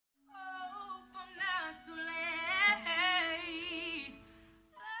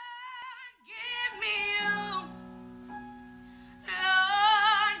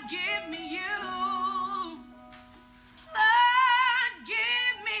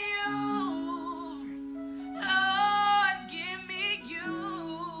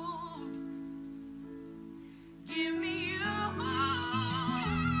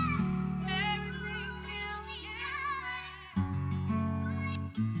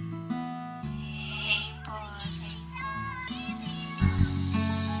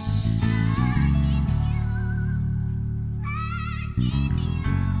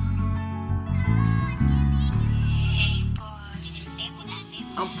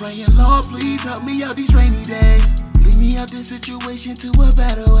praying, Lord, please help me out these rainy days. Lead me out this situation to a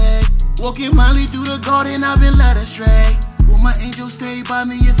better way. Walking blindly through the garden, I've been led astray. Will my angel stay by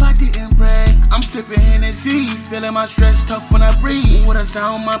me if I didn't pray? I'm sipping Hennessy, feeling my stress tough when I breathe. With a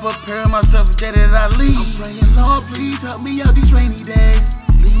sound mind, preparing myself, dead that I leave. I'm praying, Lord, please help me out these rainy days.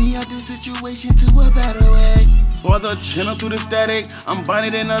 Lead me out this situation to a better way. Bother channel through the static, I'm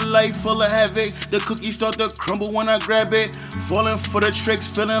binding in a life full of havoc. The cookies start to crumble when I grab it. Falling for the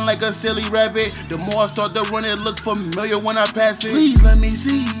tricks, feeling like a silly rabbit. The more I start to run, it look familiar when I pass it. Please let me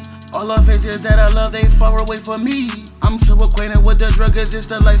see all the faces that I love, they far away from me. I'm so acquainted with the drug, it's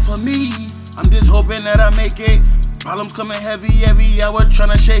just a life for me. I'm just hoping that I make it. Problems coming heavy every hour,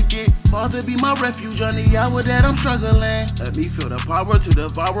 tryna shake it. Father, be my refuge on the hour that I'm struggling. Let me feel the power to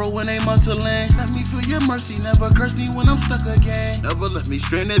devour when they muscling. Let me feel your mercy, never curse me when I'm stuck again. Never let me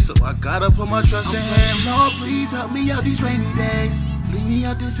stranded, so I gotta put my trust in Him. Lord, please help me out these rainy days. Lead me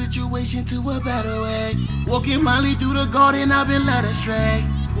out this situation to a better way. Walking blindly through the garden, I've been led astray.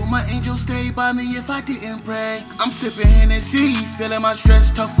 Will my angel stay by me if I didn't pray? I'm sipping Hennessy, feeling my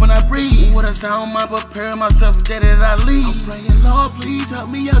stress tough when I breathe. With a sound mind, preparing myself, dead that I leave. I'm praying, Lord, please help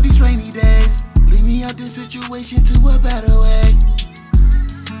me out these rainy days. Lead me out this situation to a better way.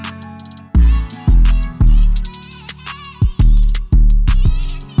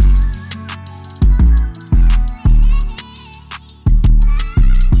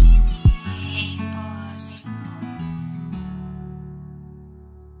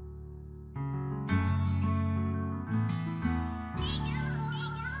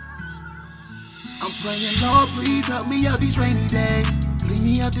 I'm praying, Lord, please help me out these rainy days. Lead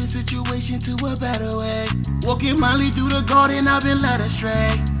me out this situation to a better way. Walking blindly through the garden, I've been led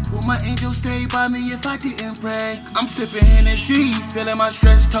astray. Will my angel stay by me if I didn't pray? I'm sipping Hennessy, feeling my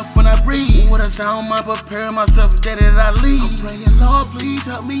stress tough when I breathe. With a sound mind, preparing myself, dead that I leave. I'm praying, Lord, please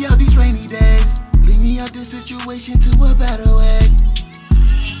help me out these rainy days. Lead me out this situation to a better way.